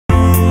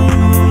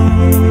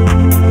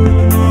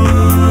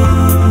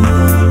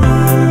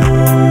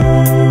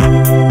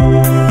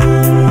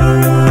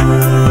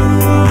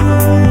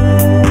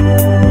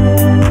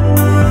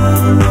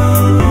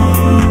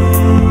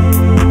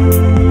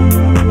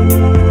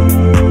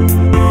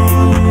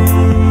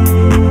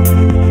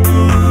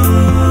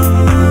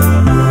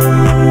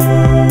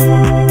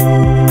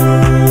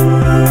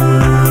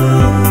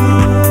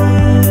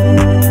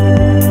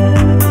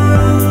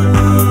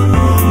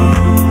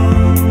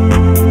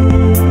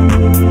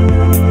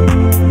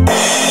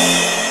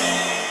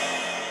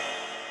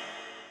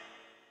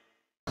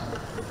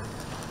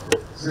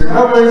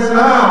Zimbabwe is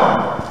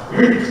now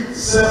wheat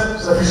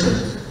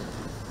self-sufficient.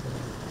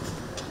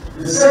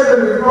 The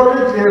Second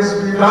Republic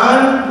has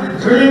begun the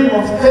dream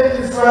of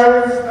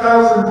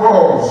 35,000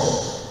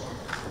 balls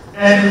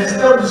and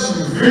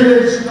establishing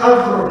village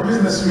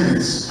agro-business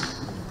units.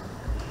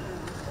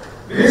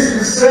 This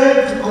is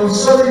said to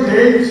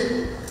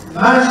consolidate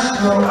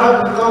national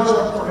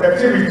agricultural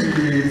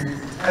productivity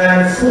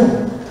and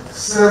food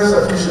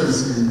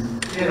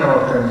self-sufficiency in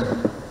our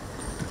country.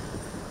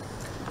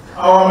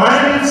 Our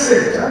mining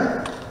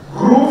sector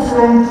grew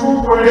from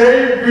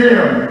 2.8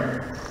 billion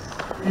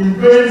in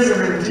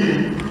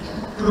 2017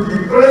 to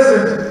the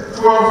present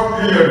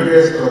 12 billion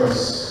US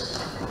dollars.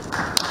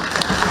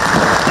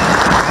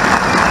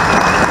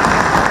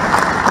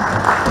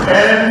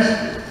 And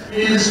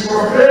is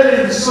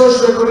propelling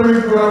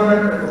socio-economic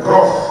development and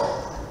growth.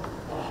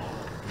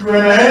 To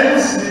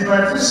enhance the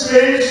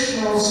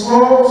participation of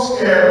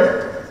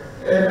small-scale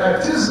and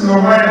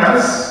artisanal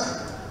miners,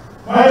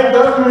 my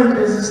government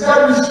has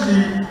established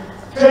the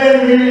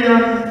 10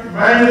 million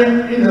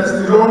mining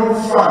industry loan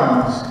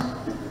fund,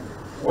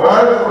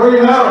 while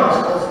rolling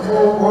out of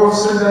more gold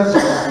centers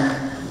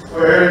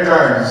for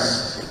heritage.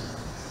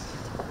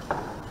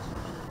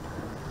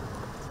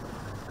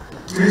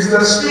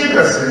 Mr.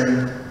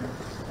 Speaker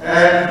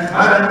and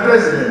Madam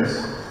President,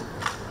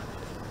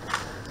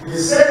 the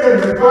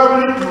Second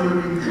Republic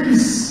will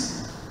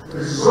increase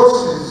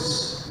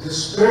resources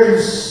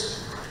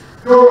dispersed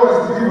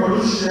towards the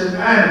devolution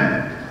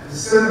and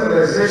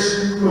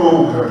decentralization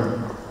program.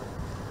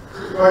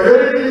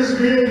 Priority is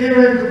being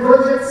given to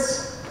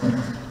projects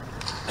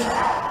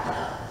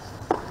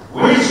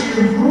which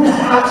improve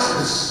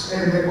access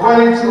and the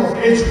quality of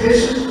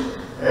education,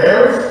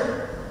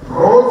 health,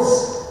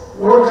 roads,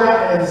 water,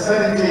 and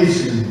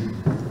sanitation.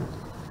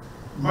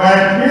 My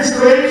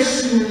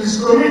administration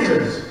is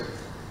committed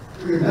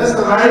to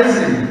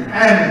industrializing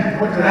and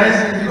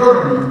modernizing the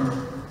economy,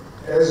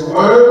 as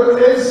well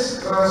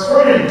as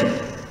transforming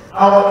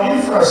our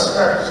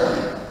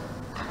infrastructure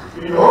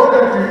in order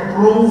to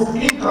improve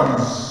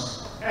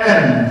incomes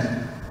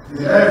and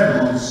the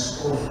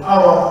livelihoods of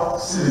our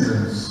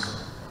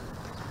citizens.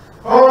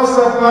 Power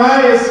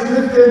supply has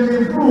significantly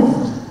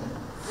improved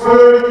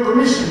following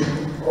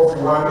commissioning of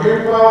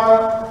Wange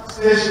Power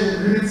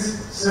Station Units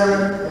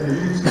 7 and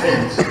Unit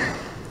 8.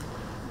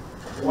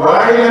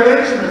 While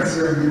arrangements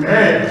have been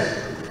made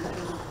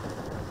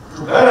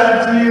to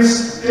guarantee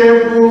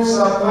stable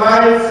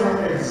supply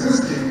from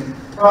existing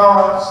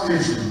power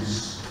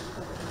stations,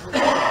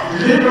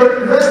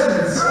 deliberate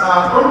investments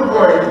are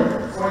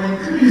ongoing for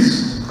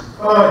increased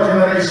power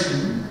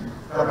generation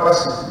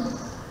capacity,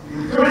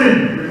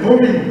 including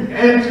removing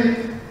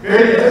entry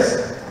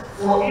barriers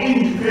for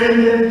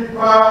independent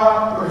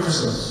power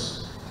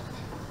producers.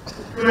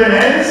 To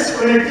enhance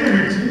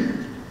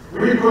connectivity,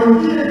 we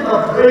continue to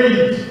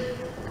upgrade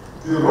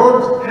the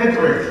road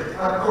network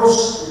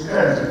across the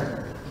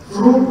country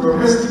through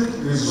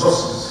domestic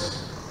resources.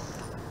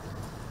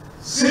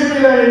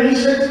 Similar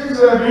initiatives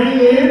are being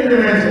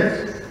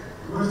implemented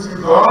with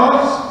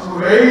regards to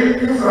rail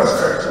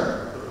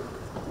infrastructure,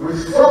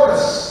 with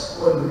focus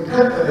on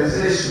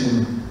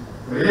recapitalization,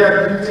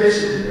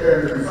 rehabilitation,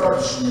 and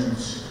refurbishment.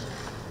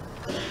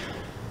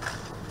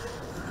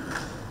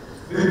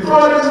 The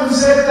tourism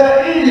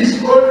sector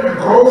is on a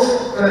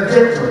growth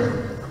trajectory,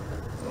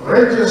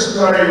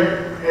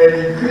 registering an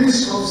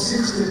increase of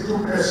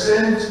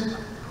 62%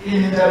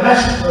 in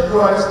international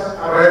tourist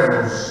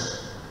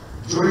arrivals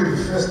during the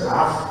first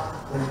half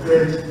of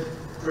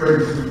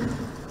 2023.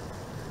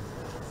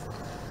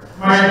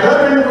 My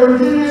government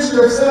continues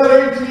to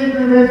accelerate the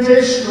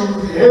implementation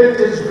of the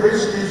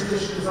Heritage-Based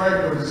Education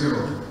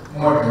 5.0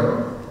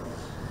 model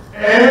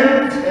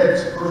aimed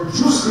at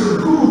producing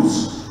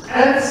goods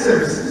and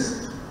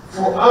services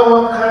for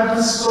our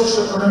country's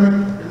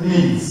socio-economic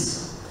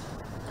needs.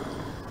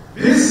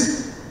 This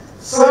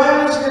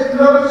Science,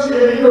 Technology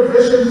and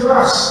Innovation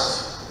Trust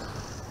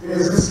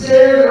is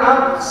scaled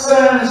up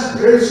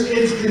science-based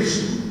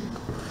education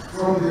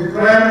from the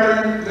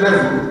primary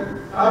level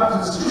up to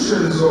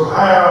institutions of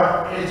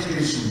higher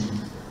education.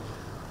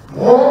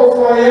 More of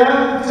our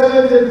young,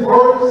 talented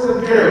boys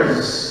and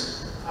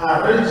girls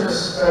are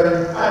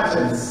registering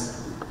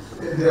patents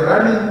in the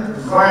running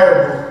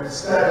viable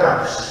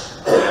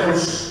startups to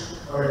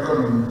push our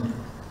economy.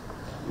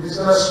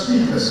 Mr.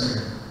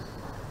 Speaker,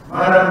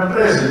 Madam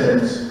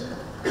President,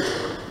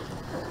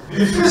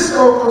 the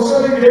fiscal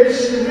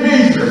consolidation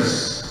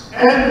measures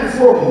and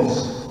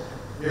reforms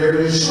have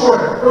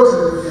ensured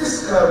positive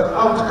fiscal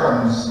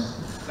outcomes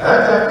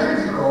that are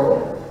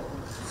critical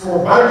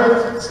for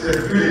budget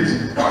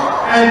stability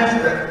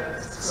and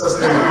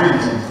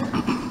sustainability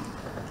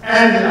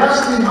and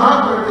lasting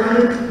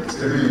macroeconomic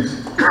stability.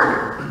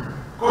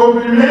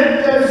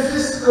 Complementary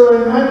fiscal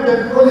and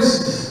monetary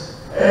policies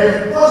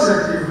have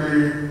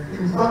positively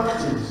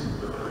impacted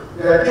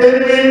the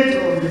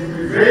attainment of the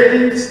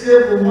prevailing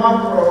stable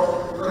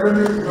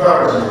macroeconomic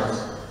environment.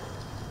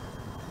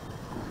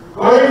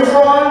 Going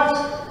forward,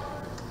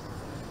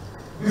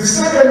 the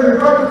Second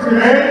Republic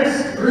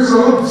remains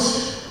resolute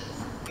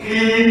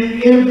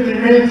in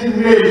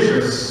implementing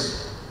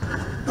measures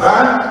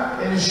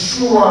that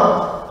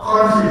ensure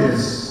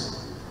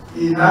confidence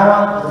in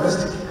our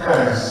domestic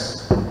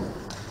affairs.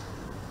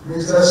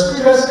 Mr.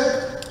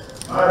 Speaker,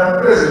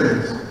 Madam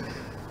President,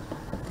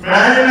 may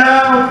I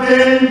now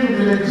turn to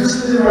the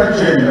legislative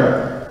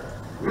agenda,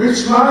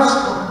 which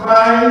must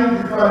combine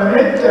the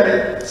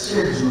parliamentary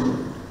schedule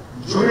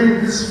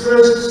during this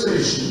first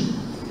session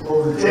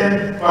of the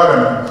 10th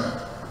Parliament.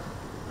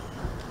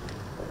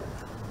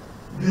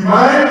 The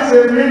Mines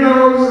and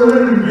Minerals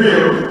Amendment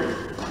Bill,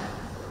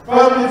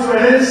 Public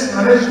Finance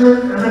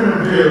Management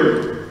Amendment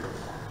Bill,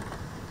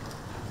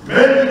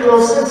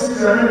 Medical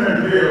Services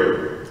Amendment Bill,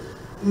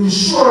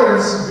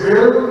 Insurance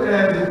Bill,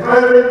 and the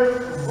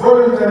Private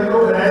Voluntary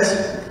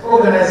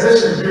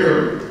Organization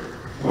Bill,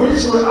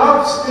 which were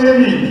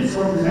outstanding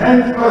from the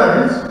 9th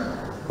Parliament,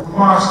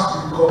 must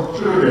be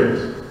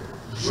concluded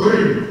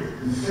during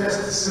the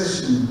first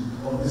session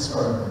of this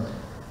Parliament.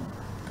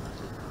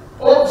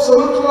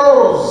 Obsolete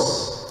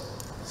laws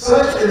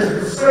such as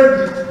the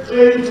Frederick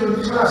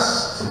Clayton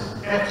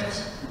Trust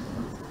Act,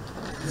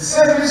 the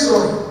Service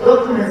of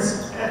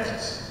Documents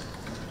Act,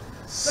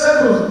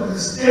 Settled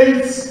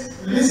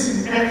States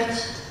Leasing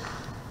Act,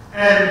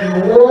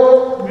 and the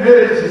War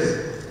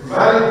Marriages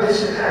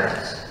Validation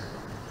Act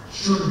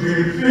should be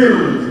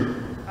repealed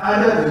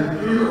under the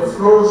Repeal of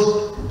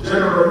Laws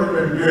General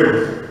Amendment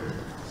Bill.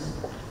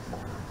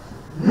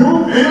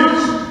 New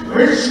bills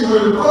which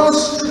will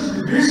constitute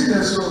the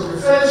business of the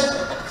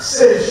first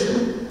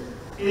session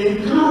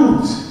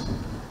include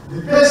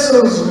the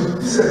Persons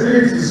with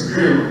Disabilities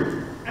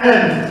Bill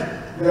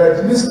and the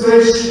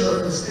Administration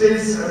of the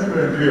States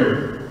Amendment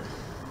Bill.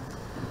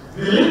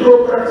 The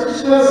Legal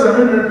Practitioners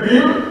Amendment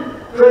Bill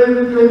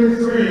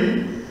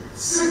 2023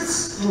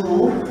 seeks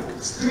to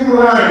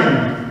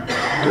streamline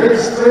the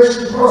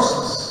registration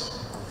process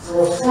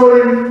for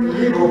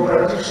foreign legal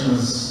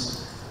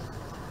practitioners.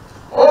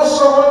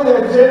 Also on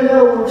the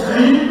agenda will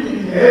be the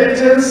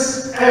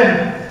Inheritance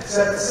and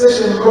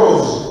Succession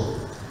Laws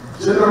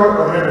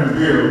General Amendment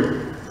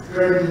Bill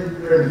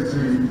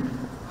 2023,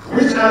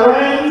 which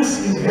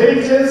aligns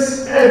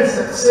inheritance and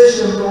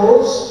succession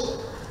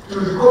laws to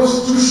the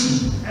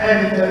Constitution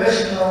and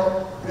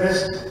international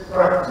best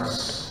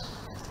practice.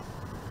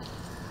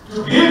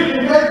 To give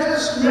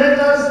impetus to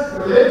matters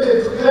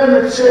related to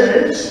climate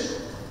change,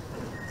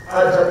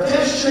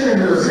 adaptation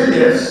and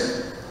resilience,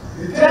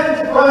 the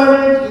 10th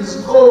Parliament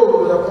is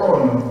called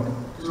upon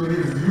to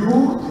review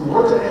the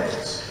Water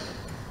Act,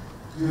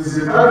 the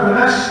Zimbabwe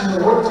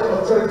National Water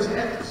Authority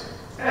Act,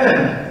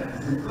 and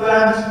the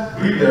Plant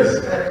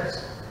Breeders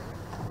Act.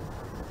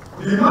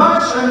 The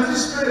much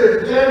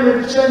anticipated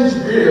climate change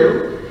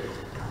bill,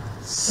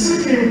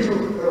 seeking to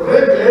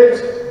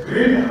regulate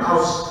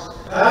greenhouse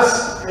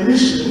gas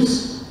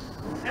emissions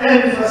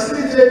and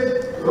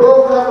facilitate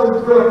low carbon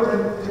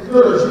development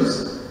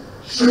technologies,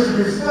 should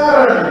be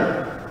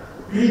thoroughly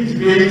be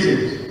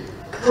debated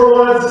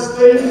towards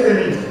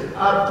strengthening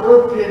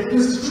appropriate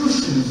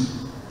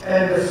institutions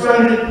and the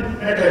funding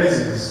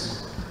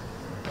mechanisms.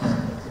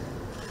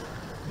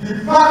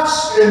 The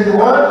Parks and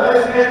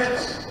Wildlife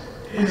Act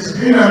is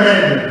being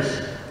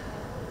amended,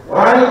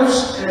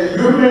 whilst a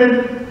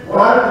Human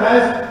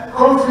Wildlife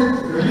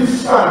Conflict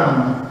Relief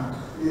Fund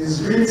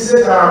is being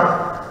set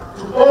up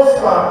to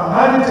offer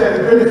monetary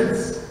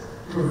benefits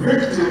to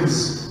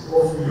victims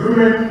of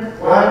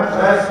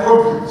human-wildlife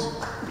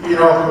conflict in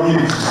our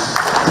communities.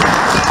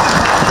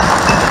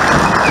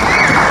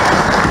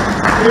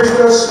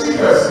 Mr.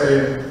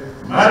 Speaker,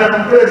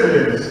 Madam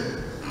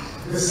President,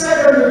 the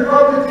Second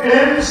Republic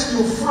aims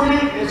to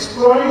fully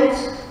exploit,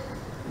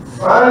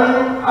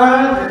 value,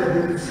 and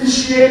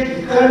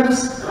beneficiate the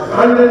country's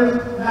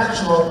abundant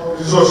natural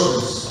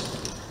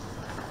resources.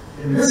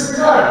 In this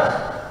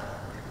regard,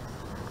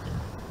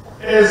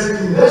 as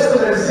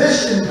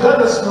industrialization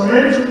gathers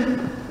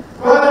momentum,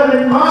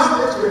 Parliament must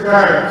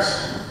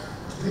expedite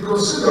the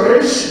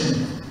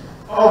consideration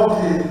of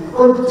the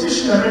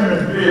Competition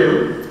Amendment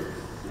Bill,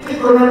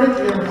 Economic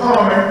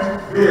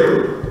Empowerment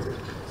Bill,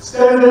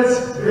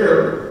 Standards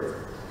Bill,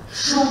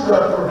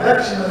 Sugar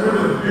Production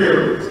Amendment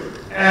Bill,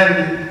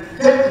 and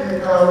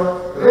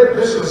Technical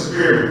Regulations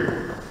Bill.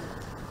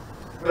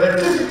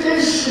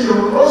 Ratification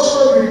will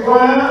also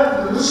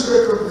require the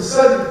respect of the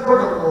SADC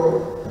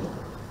Protocol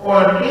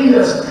on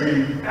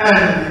Industry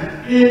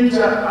and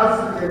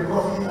Inter-African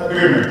Coffee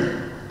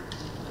Agreement.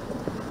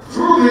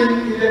 Through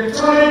the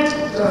Electronic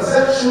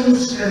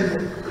Transactions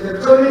and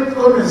Electronic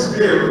Commerce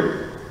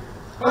Bill,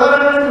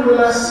 Parliament will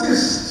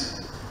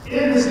assist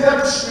in the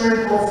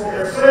establishment of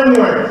a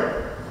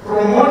framework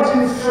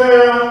promoting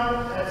fair,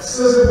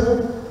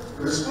 accessible,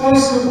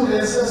 responsible,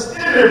 and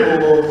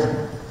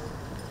sustainable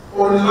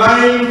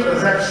online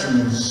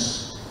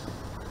transactions.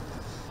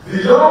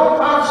 The long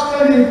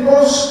outstanding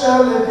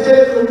Postal and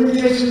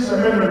Telecommunications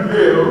Amendment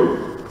Bill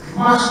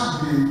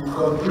must be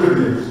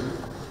concluded.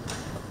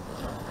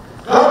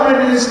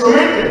 Government is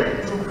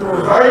committed to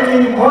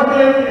providing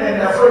modern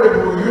and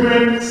affordable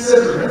human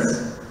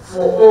settlements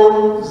for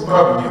all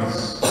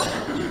Zimbabweans.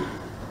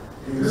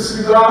 In this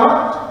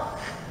regard,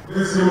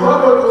 the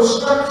Zimbabwe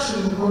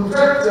Construction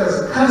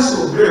Contractors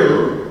Council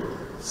Bill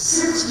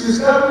seeks to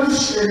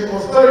establish an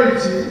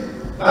authority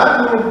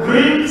that will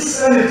bring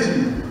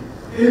sanity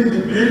in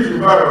the built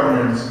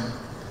environment.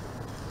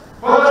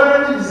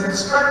 Parliament is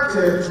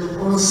expected to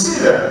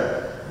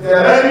consider the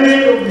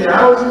alignment of the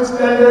Housing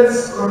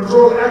Standards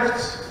Control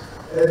Act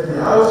and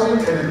the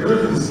Housing and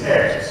Buildings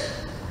Act.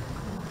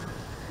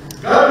 The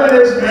government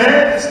has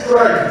made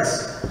strides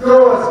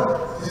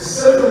towards the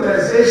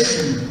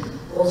centralization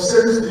of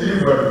service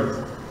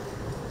delivery,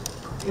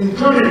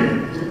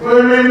 including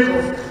deployment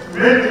of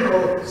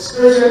medical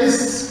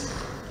specialists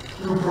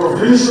to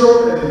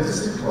provincial and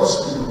district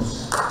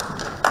hospitals.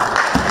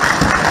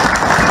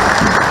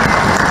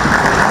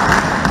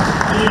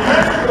 The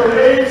Medical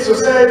Aid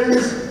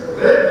Society's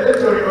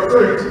Regulatory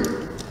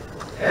Authority,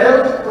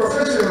 Health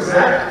Professions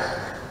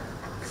Act,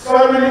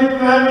 Family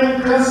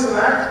Planning Council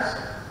Act,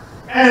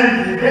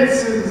 and the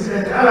Medicines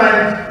and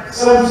Allied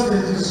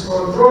Substances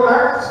Control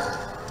Act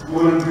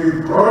will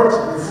be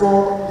brought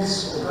before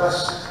this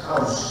august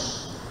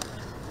House.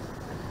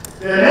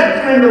 The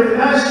enactment of the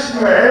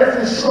National Health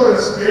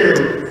Insurance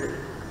Bill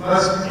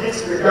must be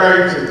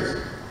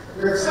expedited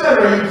to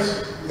accelerate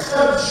the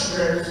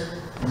establishment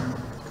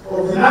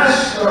of the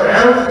National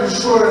Health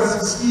Insurance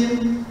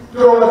Scheme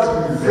towards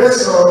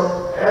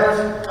universal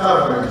health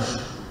coverage.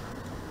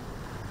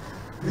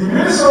 The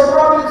Minister of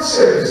Public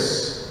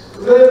Service,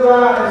 Labour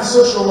and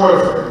Social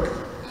Welfare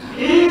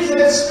is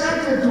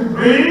expected to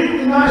bring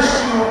the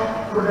National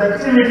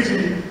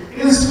Productivity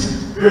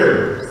Institute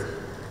Bill,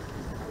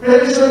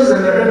 Pensions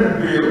and Amendment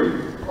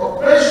Bill,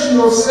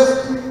 Occupational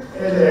Safety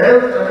and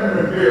Health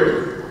Amendment Bill,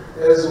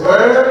 as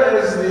well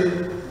as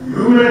the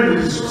Human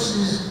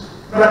Resources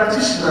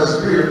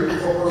Practitioners Bill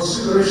for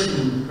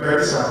consideration by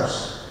this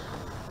House.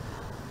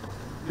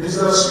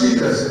 Mr.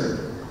 Speaker,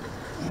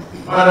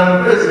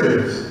 Madam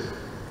President,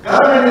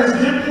 government is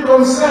deeply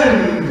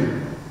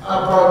concerned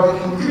about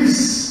the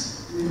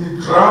increase in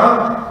the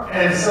drug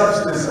and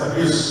substance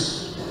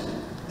abuse,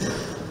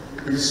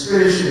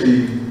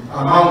 especially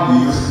among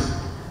the youth.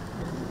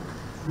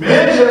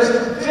 Measures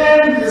to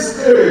tame the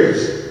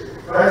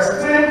scourge by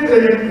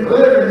strengthening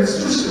relevant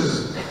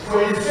institutions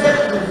for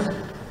effective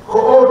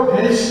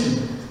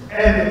coordination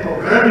and the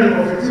programming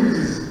of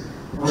activities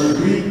will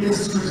be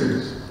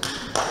instituted.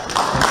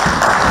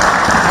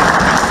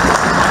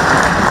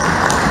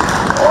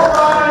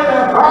 Over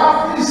and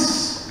above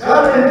this,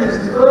 government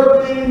is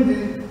developing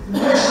the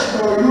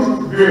National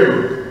Youth Bill,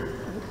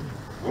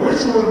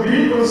 which will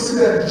be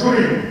considered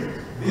during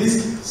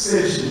this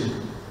session.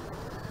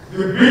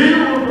 The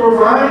bill will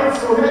provide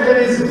for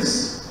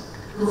mechanisms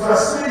to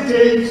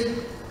facilitate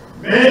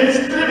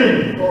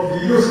mainstreaming of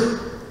the youth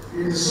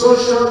in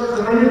social,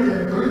 economic,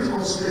 and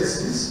political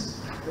spaces,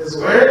 as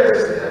well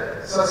as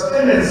the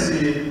sustenance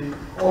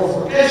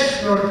of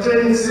vocational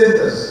training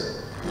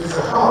centers in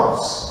the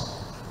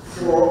House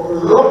for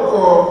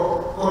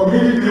local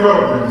community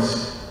development.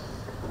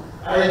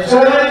 I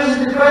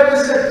challenge the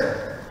private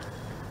sector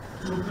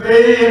to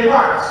play a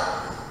part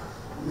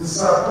in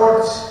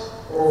support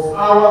of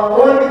our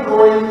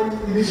ongoing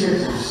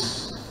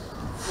initiatives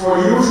for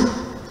youth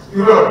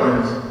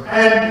development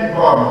and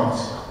empowerment.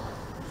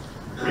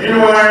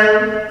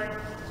 Meanwhile,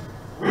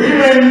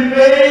 women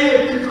play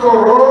a critical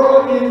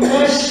role in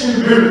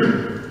nation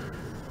building,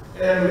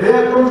 and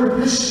their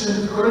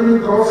contribution to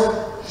economic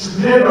growth should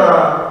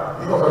never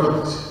be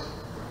overlooked.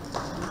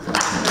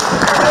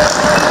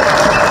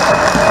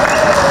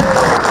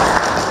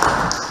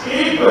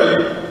 Equally,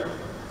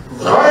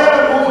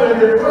 viable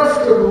and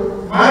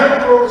profitable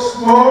micro,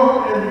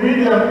 small, and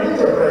medium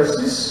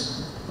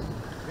enterprises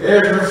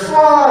have a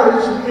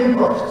far-reaching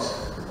impact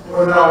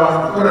on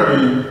our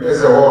economy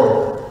as a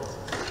whole.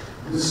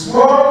 The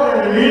Small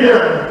and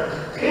Medium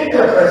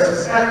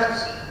Enterprises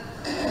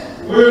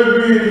Act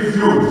will be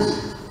reviewed.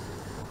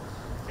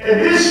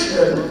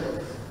 Additionally,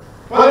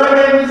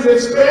 Parliament is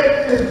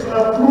expected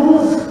to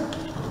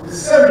approve the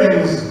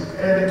Savings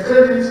and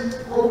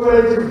Credit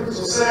Cooperative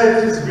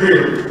Societies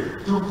Bill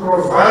to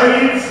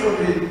provide for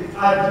the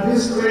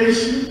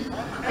administration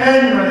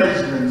and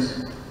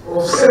management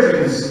of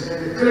savings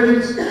and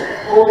credit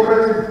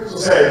cooperative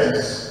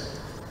societies.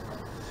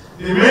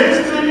 The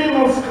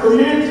mainstreaming of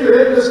community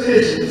radio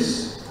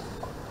stations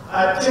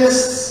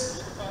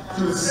attests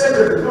to the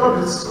Secretary of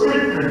Public's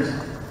commitment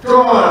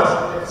towards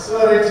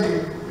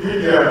accelerating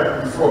media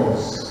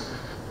reforms.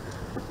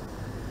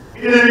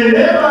 In an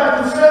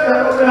endeavor to further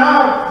open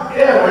up the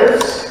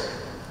airwaves,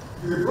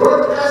 the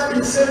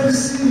Broadcasting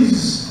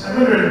Services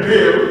Amendment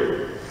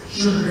Bill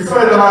should be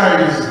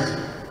finalized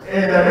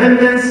and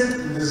amendments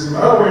in the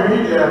Zimbabwe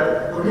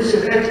Media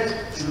Commission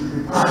Act should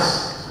be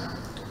passed.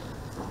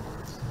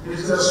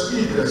 Mr.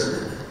 Speaker,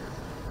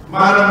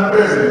 Madam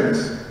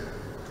President,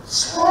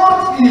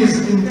 sport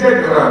is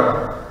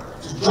integral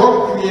to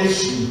job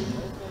creation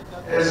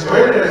as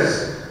well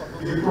as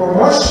the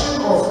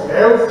promotion of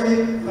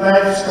healthy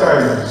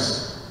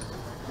lifestyles.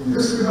 In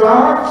this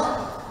regard,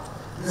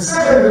 the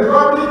Second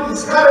Republic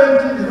is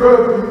currently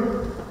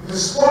developing the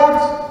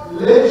Sport,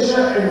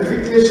 Leisure and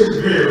Recreation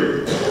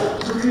Bill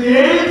to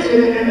create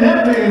an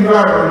enabling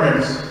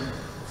environment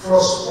for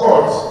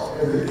sport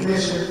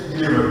education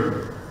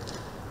delivery.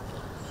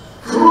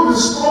 Through the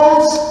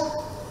Sports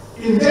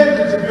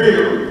Integrity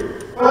Bill,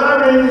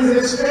 Parliament is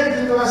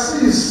expected to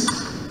assist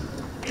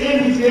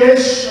in the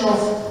creation of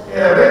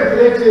a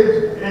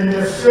regulated and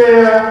a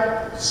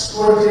fair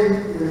sporting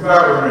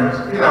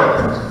environment in our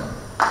country.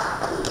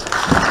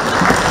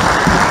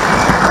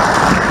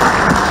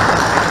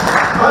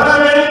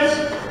 Parliament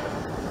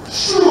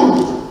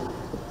should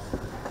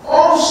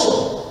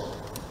also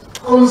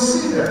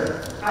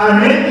consider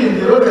amending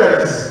the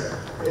Lotteries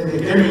and the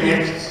Gaming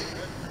Act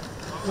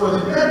for the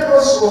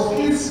purpose of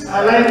its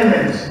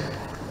alignment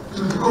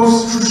to the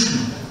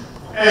Constitution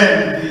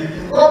and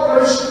the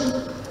incorporation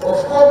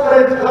of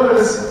corporate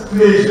governance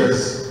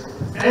measures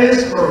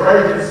as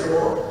provided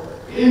for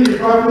in the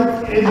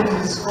Public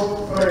Entities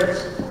Corporate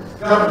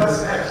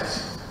Governance Act.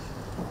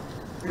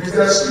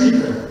 Mr.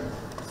 Speaker,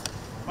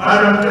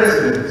 Madam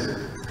President,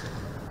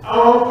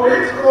 our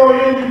political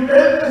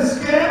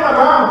independence came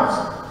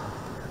about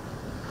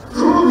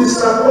through the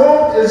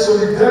support and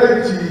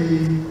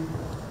solidarity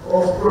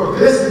of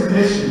progressive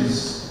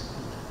nations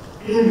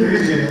in the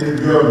region and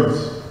beyond.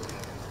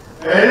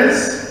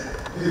 Hence,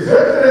 the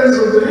veterans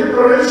of the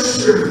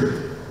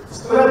Liberation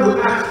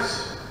Struggle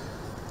Act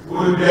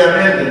will be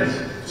amended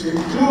to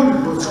include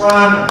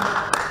Botswana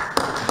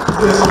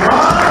as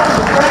one of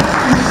the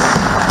countries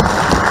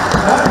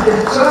that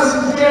have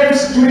transcended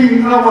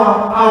during our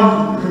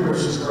armed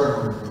liberation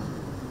struggle.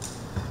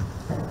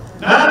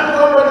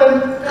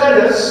 Non-combatant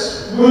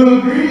cadres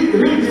will be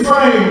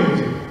redefined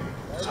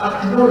to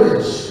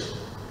acknowledge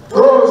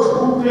those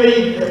who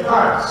played a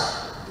part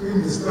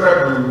in the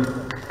struggle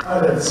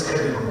under this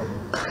category.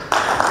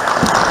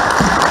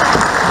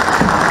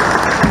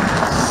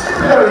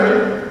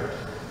 Similarly,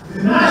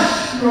 the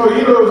National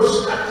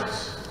Heroes Act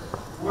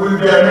will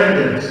be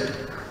amended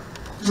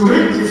to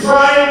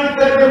redefine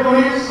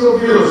categories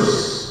of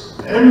heroes,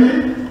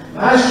 namely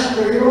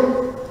National Hero,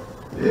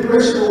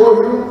 Liberation War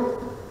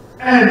Hero,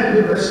 and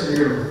Liberation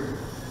Hero.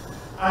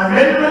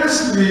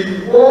 Amendments to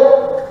the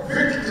War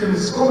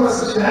Victims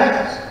Compensation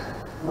Act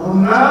will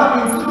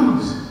now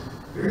include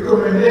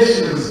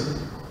recommendations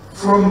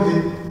from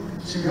the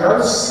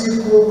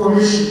Chigago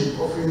Commission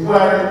of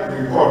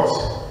Inquiry report.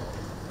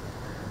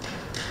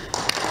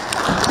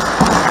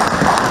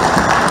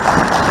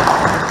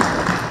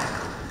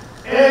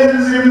 As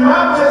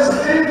Zimbabwe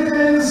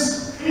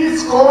strengthens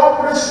its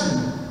cooperation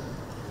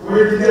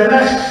with the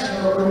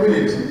international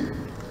community,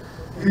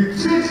 the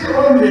Treaty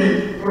on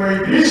the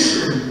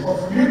Prohibition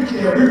of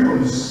Nuclear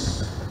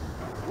Weapons,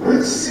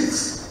 which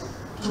seeks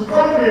to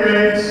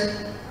complement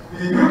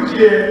the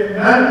Nuclear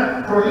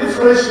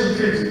Non-Proliferation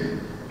Treaty,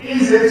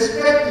 is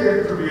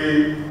expected to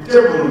be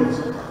tabled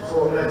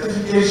for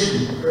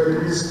ratification by the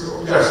Minister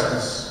of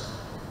Justice.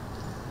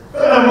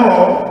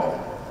 Furthermore,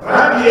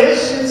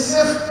 radiation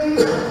safety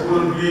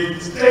will be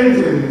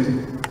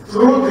strengthened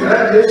through the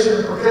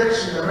Radiation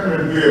Protection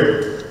Amendment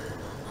Bill.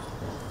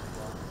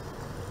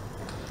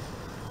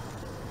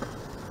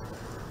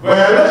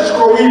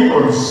 Biological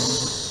weapons,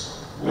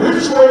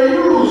 which were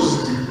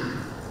used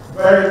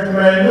by the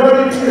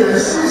minority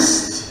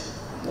racist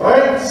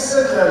white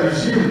settler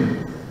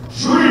regime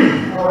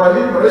during our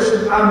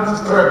liberation armed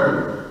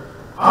struggle,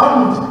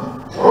 harmed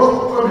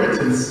both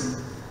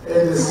combatants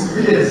and the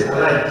civilians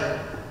alike.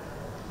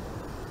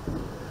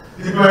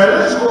 The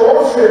Biological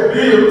Warfare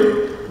Bill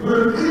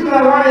will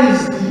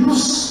criminalize the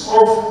use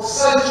of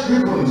such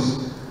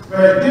weapons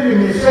by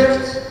giving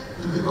effect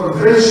to the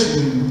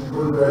Convention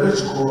on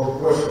Biological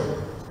Warfare.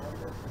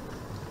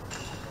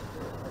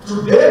 To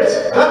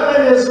date,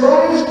 government has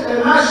launched a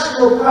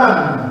national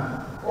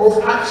plan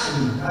of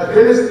action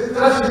against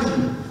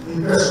trafficking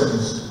in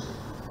persons.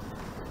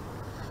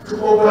 To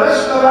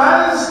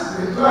operationalize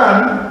the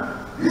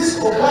plan, this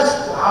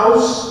August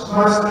House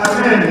must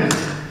amend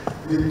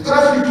the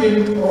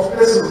Trafficking of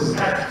Persons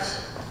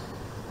Act.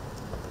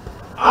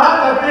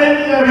 Other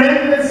pending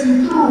amendments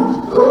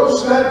include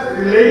those that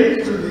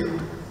relate to the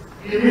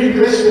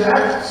Immigration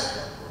Act,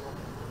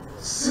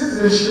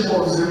 Citizenship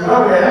of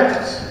Zimbabwe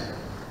Act,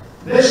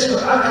 National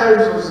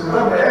Archives of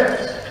Zimbabwe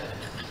Act,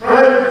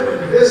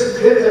 Private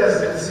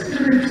Investigators and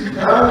Security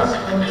Guards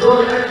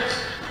Control Act,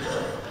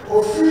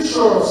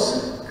 Official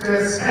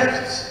Secrets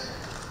Act,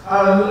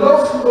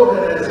 Unlawful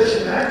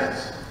Organization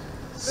Act,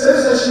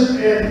 Censorship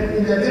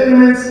and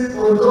Entertainment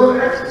Control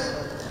Act,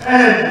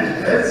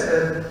 and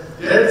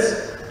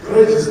Death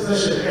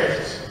Registration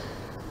Act.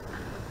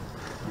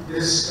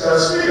 Mr.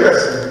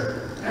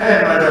 Speaker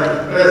and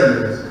Madam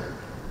President,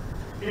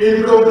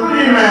 in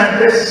concluding my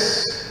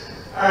address,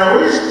 I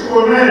wish to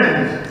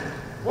commend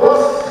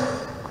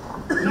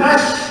both the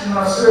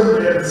National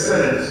Assembly and the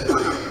Senate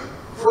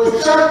for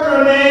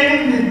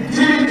championing the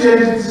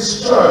diligent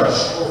discharge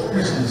of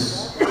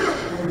business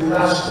in the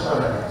last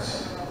Parliament.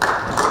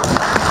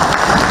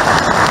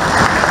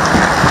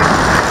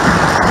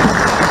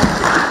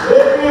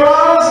 Let me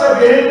once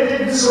again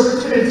take this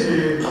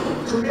opportunity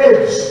to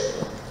urge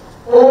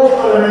all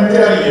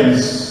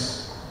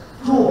parliamentarians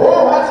to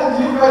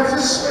wholeheartedly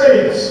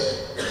participate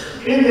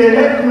in the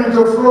enactment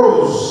of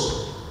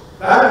laws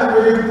that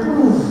will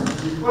improve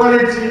the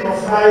quality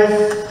of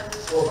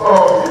life of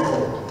our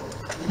people.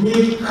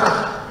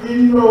 Nika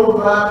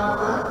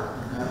inobaka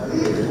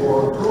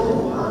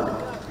ibodoma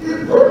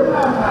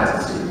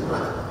ibonamatiba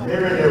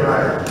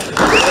nebenebayo.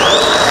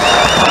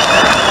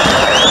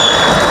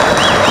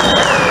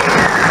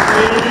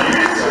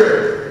 Ilizwe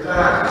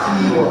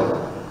lakiwa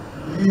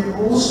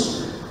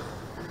liuswe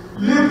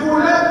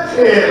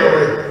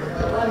likulekelwe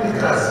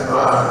abanikazi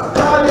balo.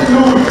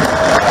 Hallelujah.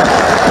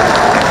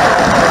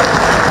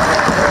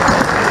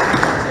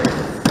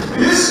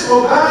 This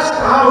august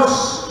house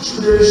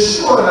should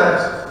ensure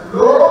that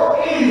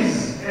law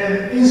is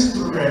an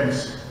instrument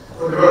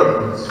for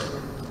development.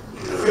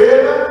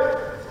 Further,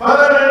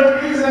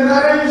 Parliament is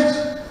encouraged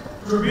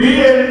to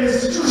be an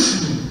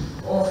institution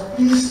of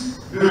peace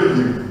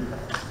building,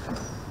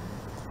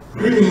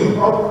 bringing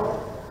up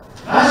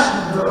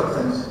national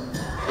development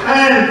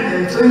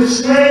and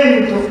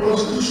entrenchment of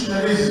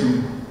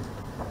constitutionalism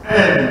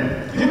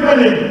and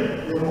deepening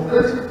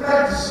democratic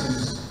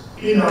practices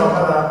in our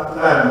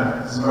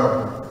motherland,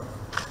 Zimbabwe.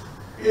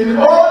 In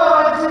all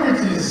our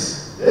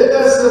activities, let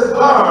us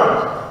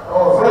safeguard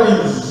our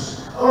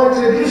values, our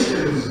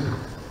traditions,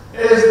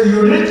 as the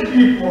unique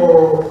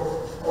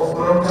people of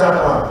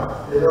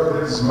Mnangagwa and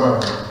of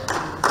Zimbabwe.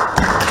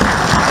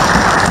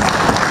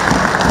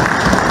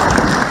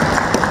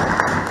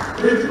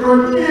 With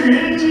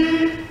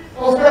continuity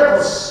of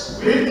purpose,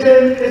 we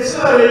can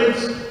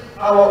accelerate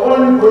our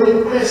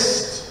ongoing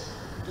quest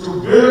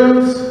to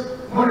build,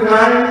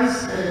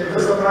 modernize, and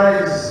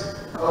industrialize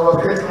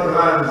our great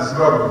motherland,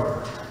 Zimbabwe.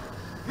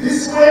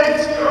 This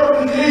weighty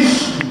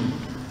obligation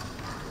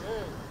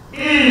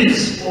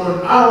is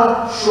on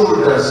our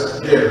shoulders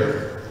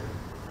together.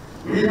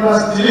 We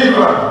must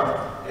deliver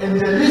and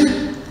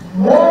lift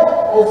more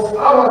of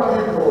our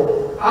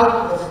people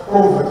out of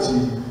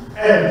poverty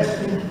and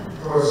into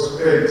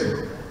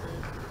prosperity.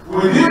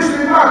 With these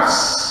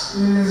remarks,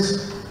 it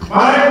is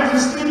my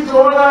distinct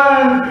honor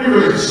and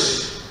privilege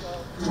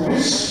to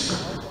wish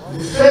the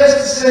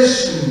first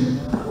session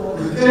of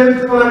the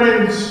 10th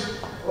Parliament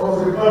of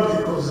the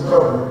Republic of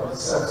Zimbabwe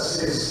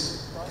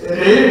success. And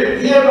I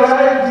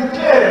hereby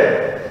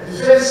declare the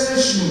first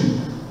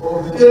session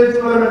of the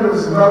 10th Parliament of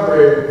Zimbabwe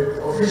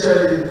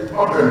officially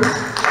open.